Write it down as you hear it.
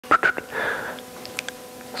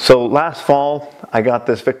So last fall, I got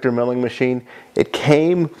this Victor milling machine. It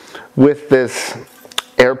came with this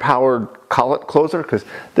air-powered collet closer because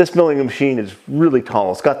this milling machine is really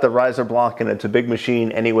tall. It's got the riser block and it's a big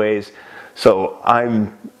machine anyways. So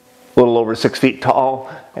I'm a little over 6 feet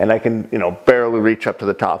tall and I can, barely reach up to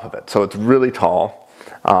the top of it. So it's really tall.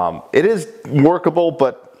 It is workable,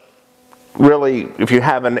 but really, if you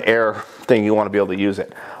have an air thing, you want to be able to use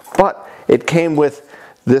it. But it came with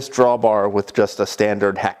this drawbar with just a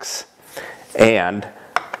standard hex, and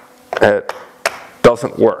it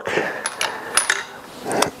doesn't work.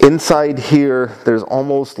 Inside here, there's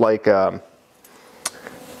almost like it's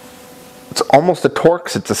almost a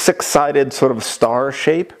Torx. It's a 6-sided sort of star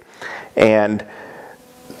shape, and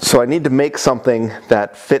so I need to make something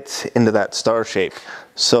that fits into that star shape.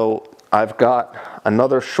 So I've got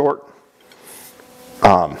another short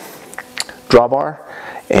drawbar,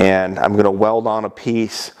 and I'm going to weld on a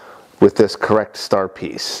piece with this correct star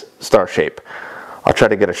shape. I'll try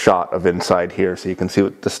to get a shot of inside here so you can see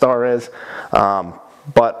what the star is,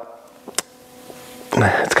 but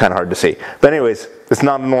it's kind of hard to see. But anyways, it's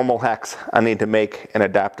not a normal hex. I need to make an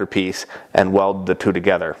adapter piece and weld the two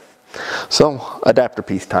together. So adapter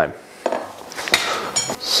piece time.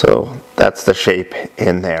 So that's the shape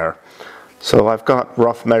in there. So I've got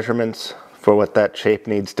rough measurements for what that shape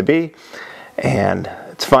needs to be, and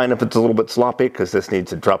it's fine if it's a little bit sloppy because this needs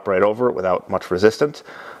to drop right over it without much resistance.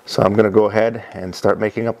 So I'm going to go ahead and start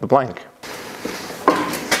making up the blank.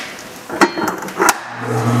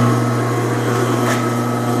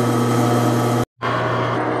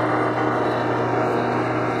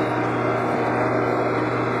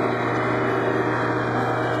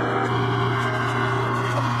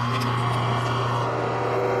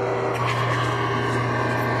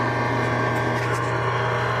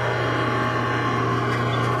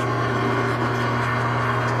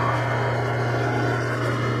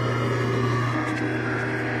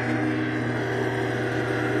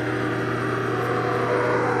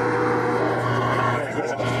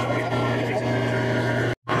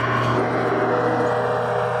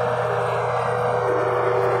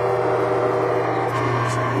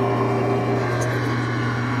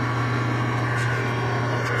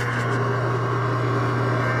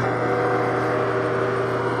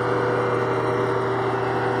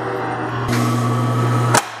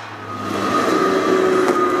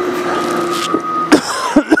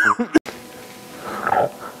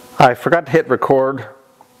 I forgot to hit record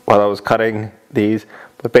while I was cutting these,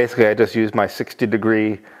 but basically I just used my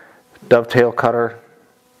 60-degree dovetail cutter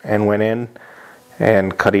and went in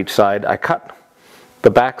and cut each side. I cut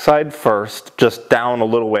the back side first, just down a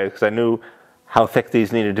little way, because I knew how thick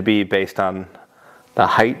these needed to be based on the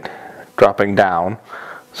height dropping down.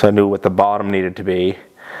 So I knew what the bottom needed to be,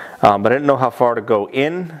 but I didn't know how far to go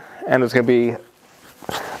in, and it's going to be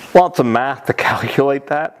lots of math to calculate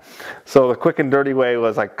that. So the quick and dirty way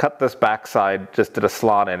was I cut this back side, just did a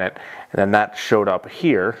slot in it, and then that showed up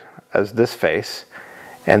here as this face.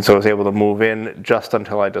 And so I was able to move in just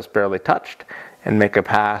until I just barely touched and make a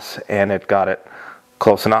pass, and it got it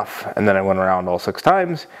close enough. And then I went around all 6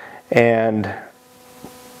 times and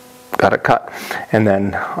got it cut. And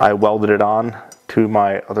then I welded it on to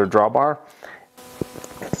my other drawbar.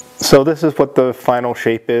 So this is what the final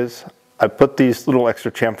shape is. I put these little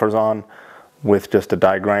extra chamfers on with just a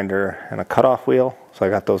die grinder and a cutoff wheel, so I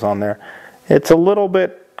got those on there. It's a little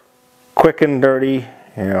bit quick and dirty,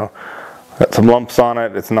 got some lumps on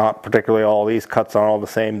it. It's not particularly all these cuts are all the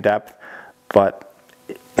same depth, but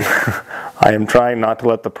I am trying not to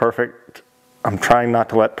let perfect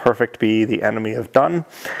be the enemy of done.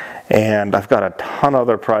 And I've got a ton of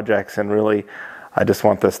other projects, and really I just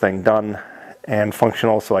want this thing done and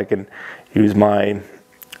functional so I can use my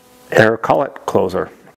air collet closer.